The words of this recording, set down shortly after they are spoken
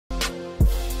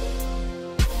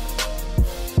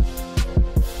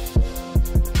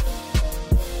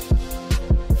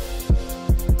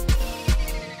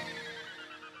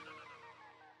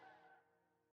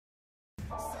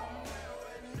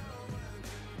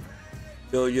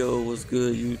Yo, what's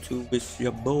good, YouTube? It's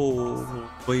your boy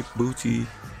Boochie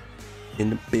in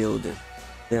the building.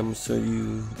 Today I'm gonna show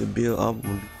you the build I'm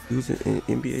gonna be using in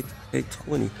NBA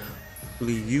 2K20.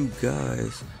 Hopefully you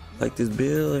guys like this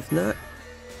build. If not,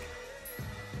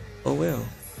 oh well,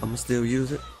 I'm gonna still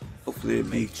use it. Hopefully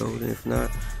it be golden. If not,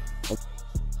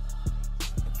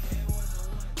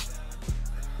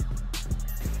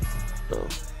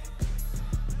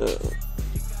 the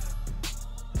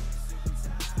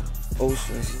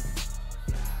oceans.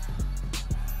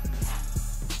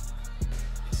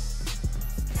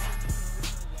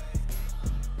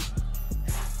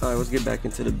 Alright, let's get back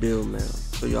into the build, man.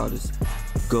 So y'all this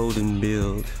golden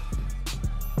build.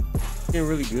 Getting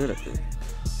really good at this.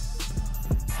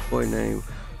 Boy named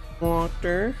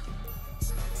Walter.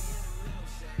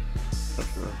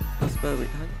 Let's spell it.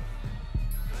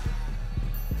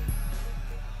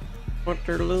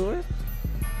 Walter Lewis.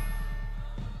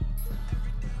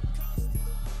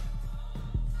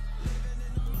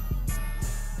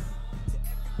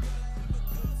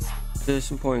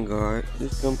 Position point guard.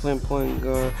 Just gonna play point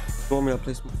guard. Normally I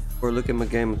play some or look at my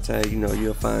game and tag, you know,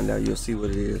 you'll find out, you'll see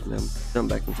what it is, man. Jump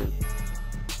back into it.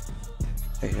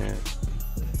 Hey, man.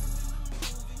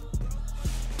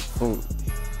 Boom.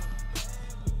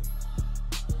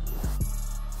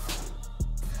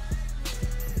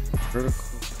 Vertical.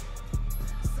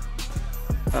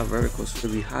 Our vertical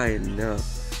should be high enough.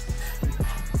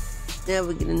 Yeah,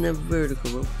 we get enough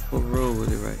vertical. We'll roll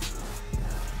with it, right?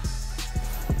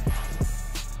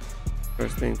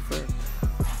 First thing first.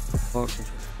 Walking.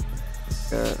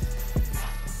 Got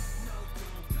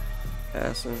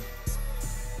passing.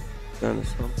 Gun or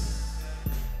something.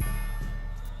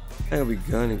 I gotta be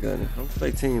gunning. I'm gonna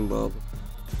play team ball.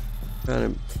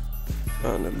 Trying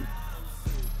to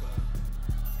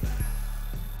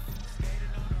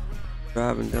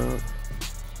drive and dunk.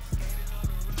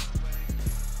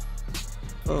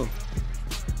 Oh.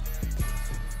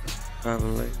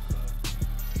 Driving late.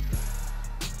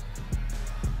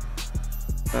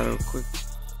 Battle quick.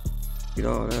 Get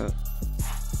all that.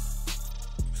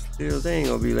 Still, they ain't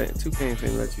gonna be letting 2K ain't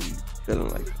finna let you feeling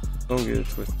like it. Don't get it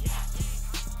twisted.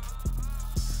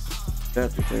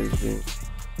 That's the case, then.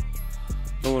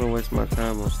 Don't wanna waste my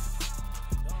time on stuff.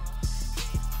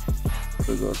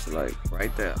 We'll go to like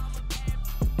right there.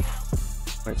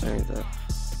 Might change that.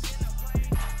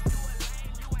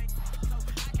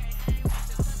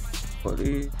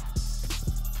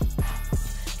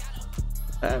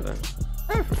 47.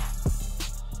 Perfect.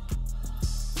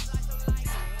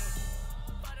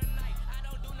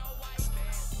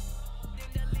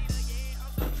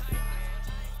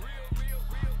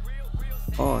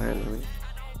 All handling.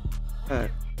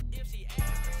 Alright.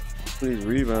 These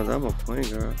rebounds, I'm a point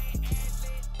guard.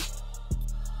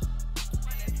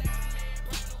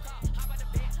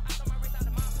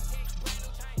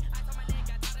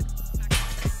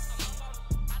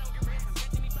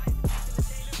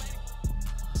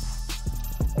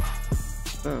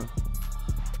 Oh.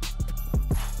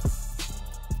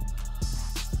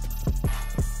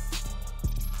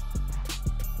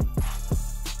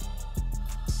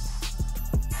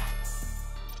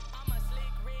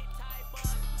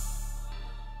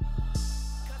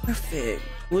 Perfect.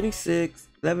 26,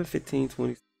 11, 15,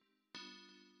 20.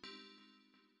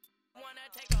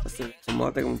 That's it. I think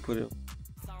I'm gonna put it.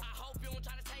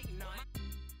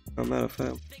 As a matter of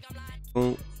fact,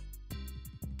 boom.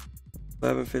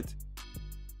 11, 15.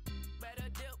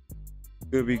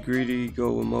 Could be greedy,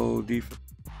 go with mode defense.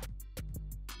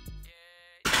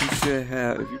 You should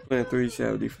have, if you're playing 3, you should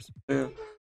have a defensive player.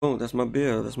 Boom, that's my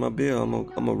build. I'm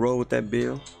gonna roll with that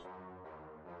build.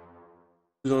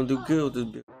 We're gonna do good with this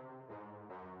build.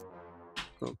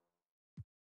 Go.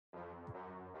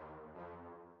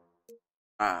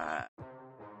 Ah.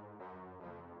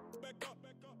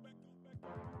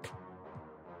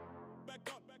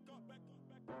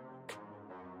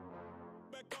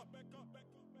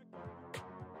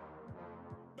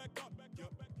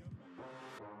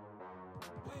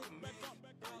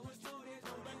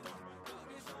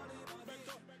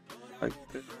 Like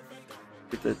this.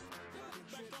 Get this.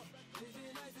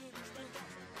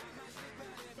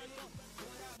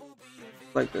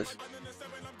 Like this.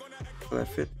 Will that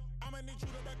fit?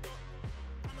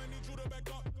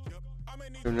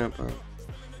 Turn that part.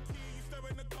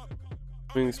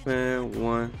 Wingspan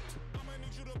 1.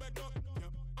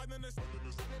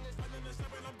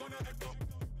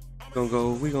 We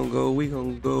gonna go.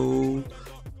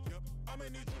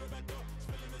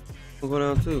 We'll go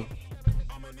down 2.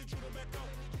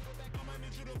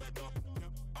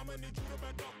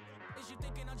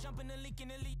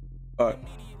 Alright,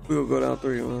 we'll go down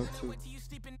 3. 1, 2.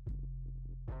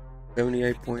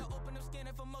 78 point.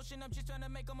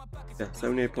 Yeah,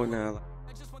 78.9.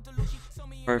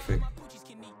 Perfect.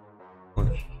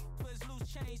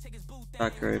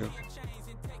 Shot-Creatorn.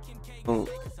 Boom.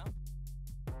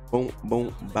 Boom,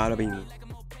 boom, bada bing.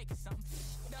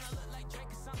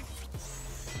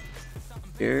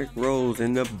 Derrick Rose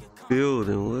in the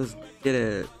building. Let's get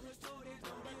it.